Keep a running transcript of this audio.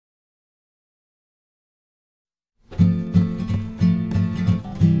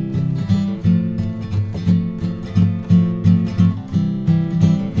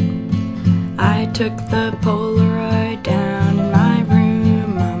took the Polaroid down in my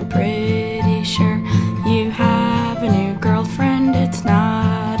room. I'm pretty sure you have a new girlfriend. It's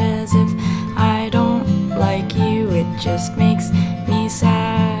not as if I don't like you, it just makes me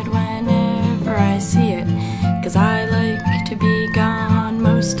sad whenever I see it, 'cause I like to be gone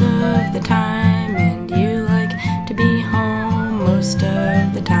most of the time, and you like to be home most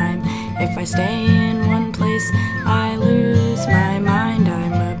of the time. If I stay in one place, I lose my mind.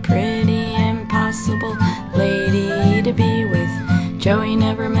 I'm a pretty impossible lady to be with. Joey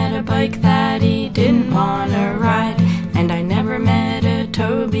never met a bike that he didn't want to ride, and I never met a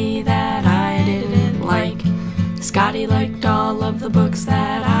Toby that I didn't like. Scotty liked all of the books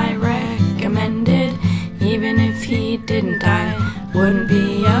that I recommended. Even if he didn't, I wouldn't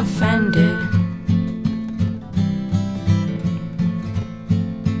be offended.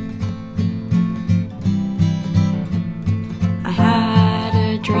 I had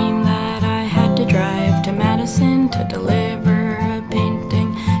a dream that I had to drive to Madison to deliver a painting.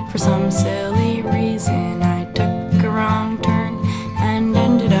 For some silly reason, I took a wrong turn and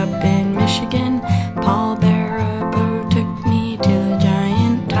ended up in Michigan. Paul Barabo took me to the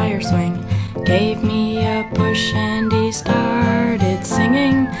giant tire swing, gave me a push, and he started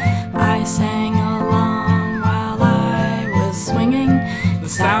singing. I sang along while I was swinging. The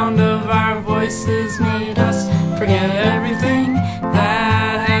sound of our voices made us forget everything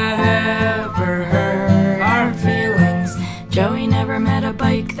that had ever hurt our feelings. Joey never met a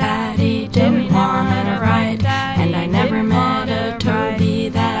bike that he didn't want to ride, and I never met a Toby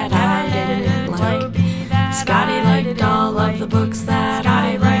that I didn't like. Scotty liked all of the books that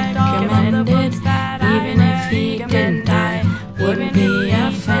I recommended. Even if he didn't, I wouldn't be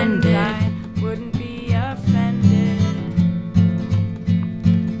offended.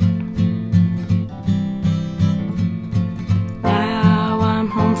 Now I'm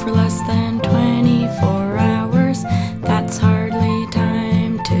home for less than 24 hours. That's hardly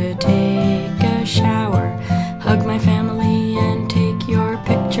time to take a shower, hug my family, and take your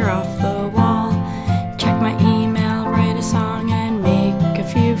picture off the wall. Check my email, write a song, and make a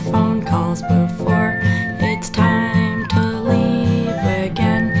few phone calls before it's time to leave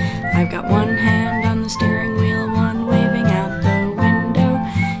again. I've got one hand on the steering wheel, one waving out the window.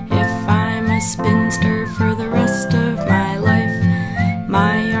 If I'm a spinster for the rest of my life,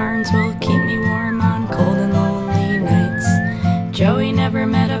 my arms will keep me warm on cold and lonely nights. Joey never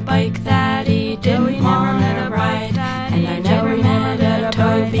met a bike that he didn't want to ride, and I never met a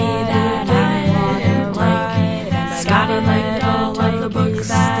Toby that I didn't like. Scotty liked all of the books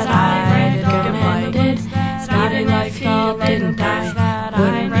that I recommended. Even if he didn't, I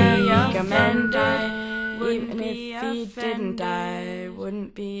wouldn't be offended. Even if he didn't, I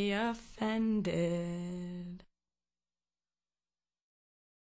wouldn't be offended.